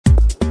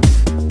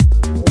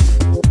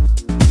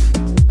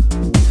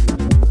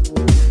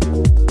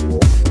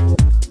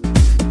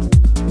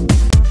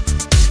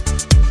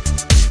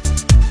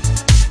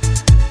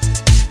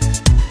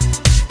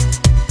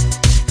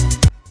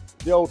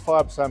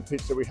5%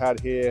 pitch that we had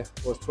here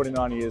was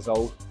 29 years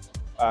old,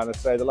 and I'd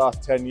say the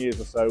last 10 years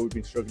or so we've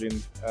been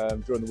struggling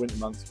during the winter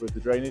months with the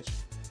drainage.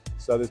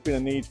 So there's been a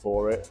need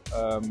for it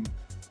for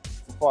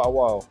quite a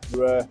while.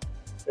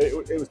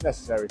 It was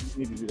necessary, it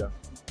needed to be done.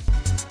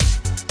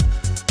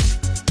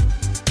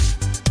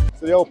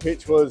 So the old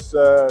pitch was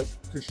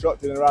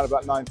constructed in around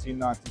about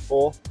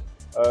 1994,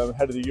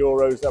 ahead of the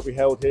Euros that we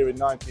held here in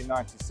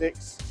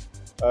 1996.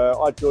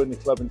 I joined the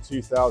club in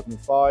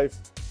 2005.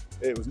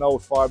 It was an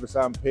old fibre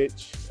sand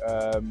pitch,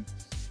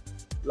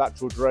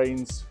 lateral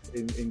drains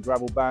in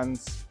gravel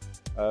bands,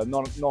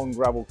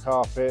 non-gravel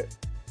carpet,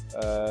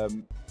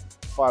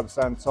 fibre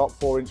sand top,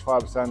 4-inch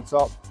fibre sand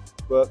top,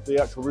 but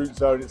the actual root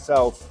zone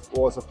itself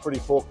was of pretty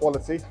poor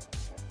quality.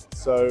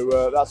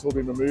 So that's all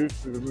been removed.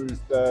 We've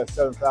removed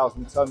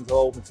 7,000 tonnes of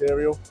old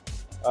material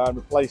and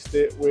replaced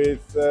it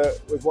with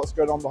what's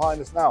going on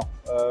behind us now.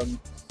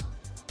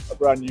 A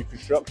brand new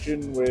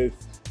construction with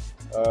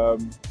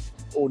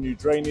all new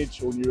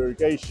drainage, all new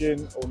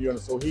irrigation, all new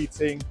undersoil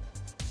heating,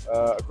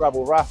 a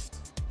gravel raft,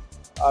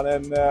 and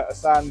then a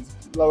sand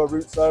lower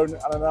root zone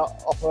and an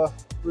upper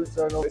root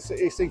zone.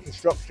 It's in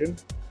construction.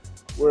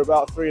 We're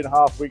about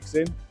 3.5 weeks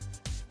in,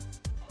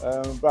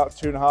 about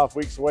 2.5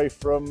 weeks away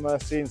from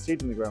seeing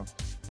seed in the ground.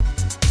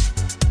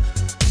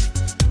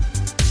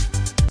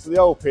 So the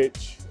old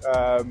pitch,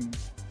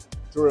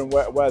 during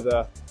wet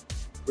weather,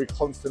 we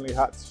constantly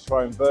had to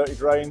try and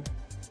verti-drain,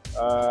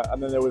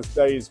 and then there was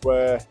days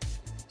where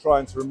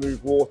trying to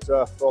remove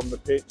water from the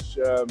pitch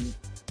a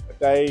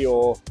day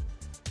or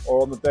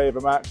on the day of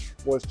a match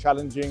was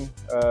challenging.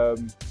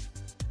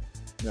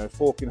 You know,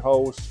 forking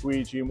holes,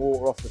 squeegeeing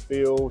water off the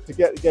field. To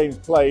get the games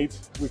played,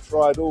 we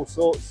tried all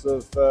sorts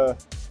of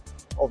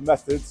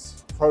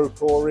methods: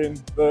 pro-coring,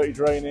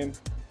 verti-draining,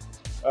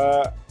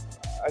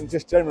 and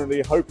just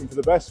generally hoping for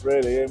the best,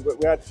 really. And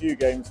we had a few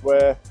games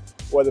where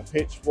the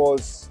pitch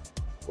was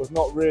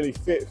not really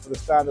fit for the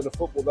standard of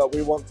football that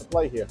we want to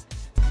play here.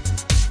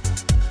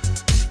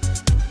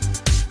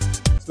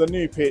 So the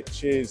new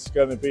pitch is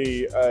going to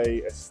be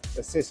a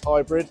CIS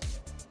hybrid.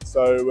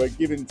 So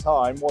given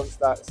time, once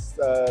that's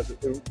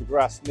the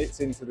grass knits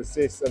into the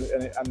CIS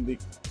and the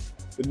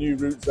new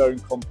root zone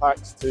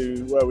compacts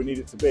to where we need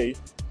it to be,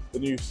 the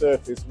new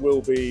surface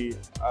will be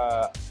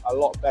a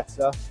lot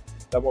better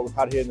than what we've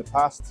had here in the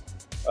past.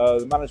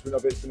 The management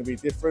of it's going to be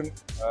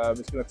different.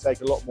 It's going to take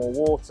a lot more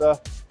water,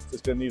 so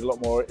it's going to need a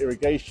lot more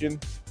irrigation.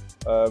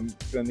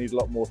 It's going to need a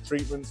lot more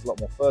treatments, a lot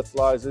more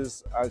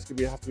fertilisers, and it's going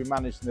to have to be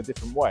managed in a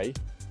different way.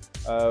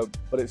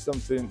 But it's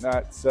something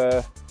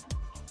that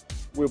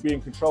we'll be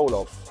in control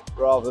of,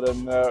 rather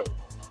than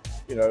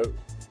you know,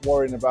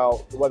 worrying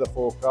about the weather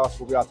forecast.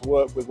 We'll be able to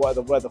work with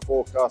whatever weather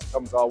forecast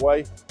comes our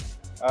way,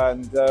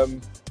 and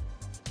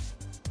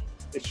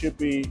it should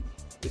be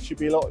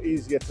a lot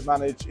easier to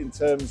manage in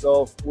terms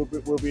of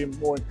we'll be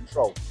more in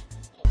control.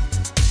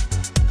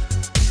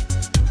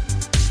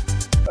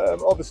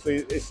 Obviously,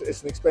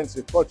 it's an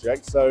expensive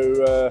project,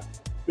 so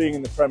being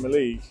in the Premier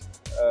League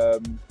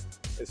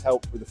has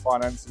helped with the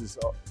finances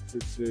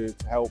to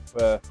help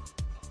to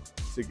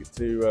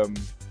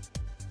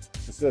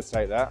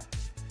facilitate that,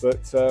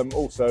 but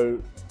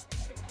also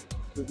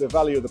the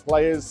value of the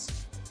players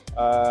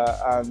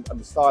and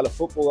the style of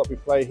football that we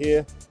play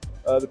here.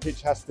 The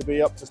pitch has to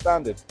be up to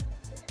standard,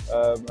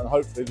 and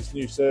hopefully this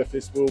new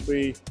surface will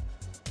be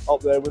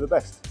up there with the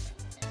best.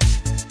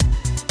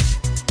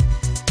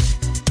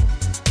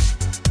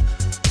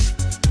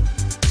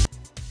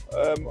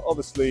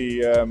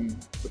 Obviously,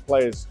 the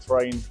players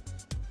train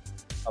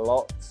a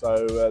lot,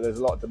 so there's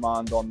a lot of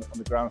demand on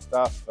the ground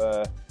staff,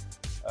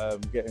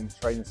 getting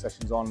training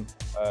sessions on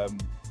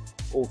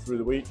all through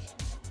the week.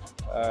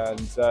 And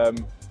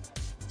the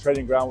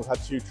training ground, we've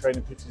had 2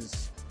 training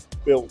pitches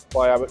built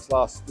by Abbott's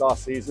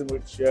last season,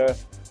 which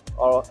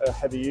are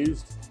heavy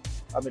used,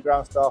 and the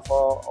ground staff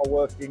are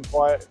working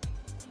quite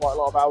a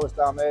lot of hours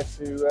down there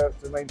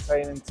to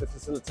maintain and to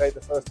facilitate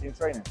the first team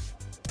training.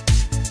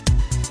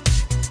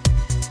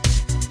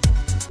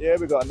 Yeah,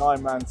 we've got a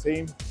 9-man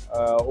team,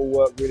 all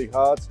work really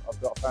hard.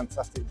 I've got a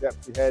fantastic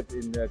deputy head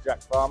in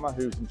Jack Farmer,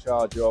 who's in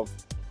charge of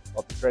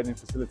the training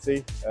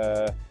facility.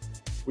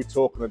 We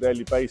talk on a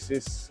daily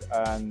basis,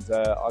 and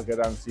I go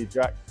down and see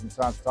Jack from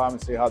time to time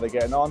and see how they're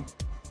getting on.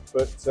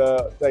 But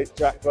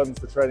Jack runs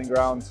the training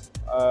ground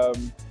on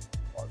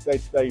a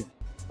day-to-day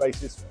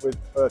basis with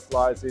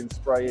fertilising,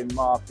 spraying,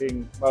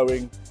 marking,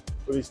 mowing,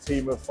 with his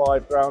team of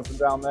 5 groundsmen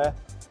down there.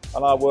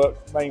 And I work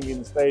mainly in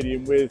the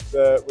stadium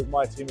with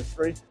my team of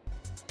 3.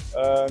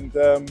 And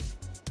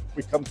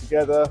we come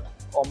together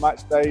on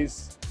match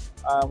days,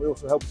 and we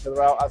also help each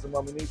other out as and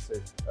when we need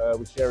to.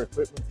 We share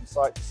equipment from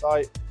site to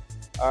site,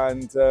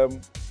 and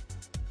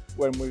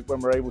when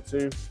we're able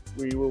to,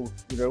 we'll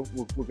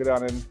go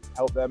down and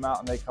help them out,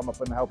 and they come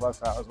up and help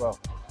us out as well.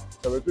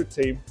 So we're a good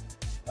team,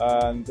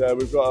 and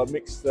we've got a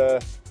mix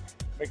of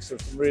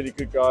some really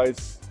good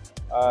guys,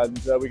 and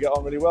we get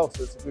on really well.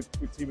 So it's a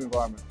good team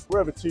environment.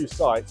 We're over 2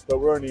 sites, but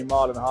we're only a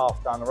 1.5 miles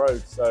down the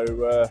road,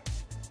 so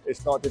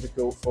it's not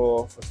difficult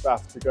for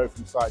staff to go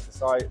from site to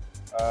site.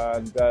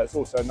 and it's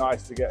also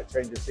nice to get a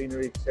change of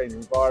scenery, change of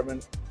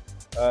environment,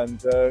 and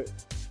go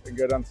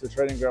down to the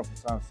training ground from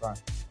time to time.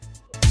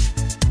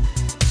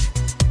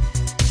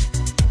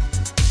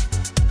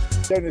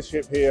 The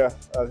ownership here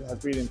has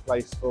been in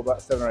place for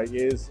about 7 or 8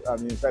 years, and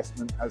the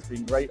investment has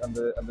been great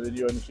under the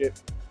new ownership.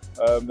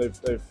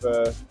 They've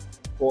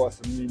bought us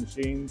some new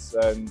machines,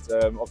 and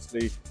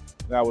obviously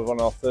now we're on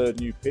our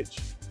 3rd new pitch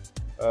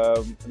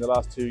in the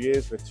last 2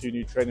 years. We had 2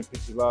 new training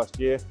pitches last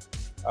year,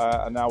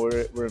 and now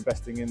we're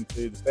investing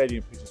into the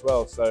stadium pitch as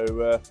well. So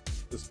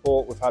the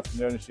support we've had from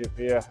the ownership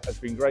here has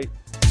been great.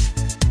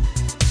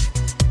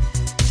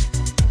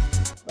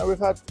 Now we've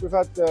had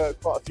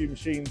quite a few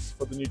machines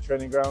for the new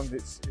training ground.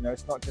 It's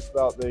not just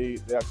about the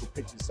actual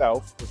pitch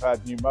itself. We've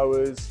had new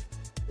mowers,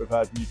 we've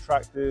had new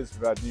tractors,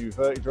 we've had new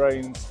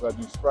verti-drains, we've had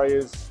new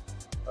sprayers.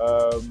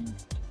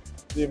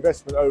 The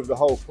investment over the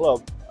whole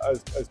club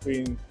has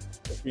been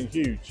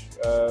huge.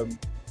 There's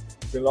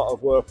been a lot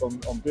of work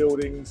on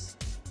buildings,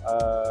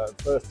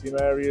 first team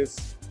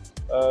areas.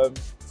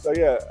 So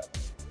yeah,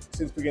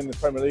 since beginning the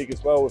Premier League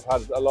as well, we've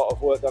had a lot of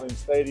work done in the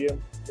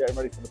stadium, getting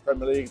ready for the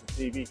Premier League, the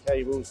TV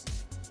cables,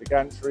 the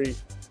gantry,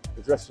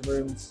 the dressing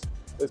rooms.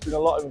 There's been a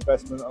lot of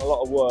investment and a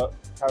lot of work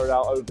carried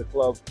out over the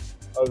club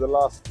over the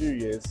last few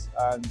years,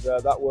 and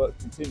that work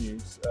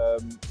continues.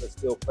 There's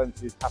still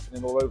plenty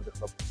happening all over the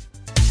club.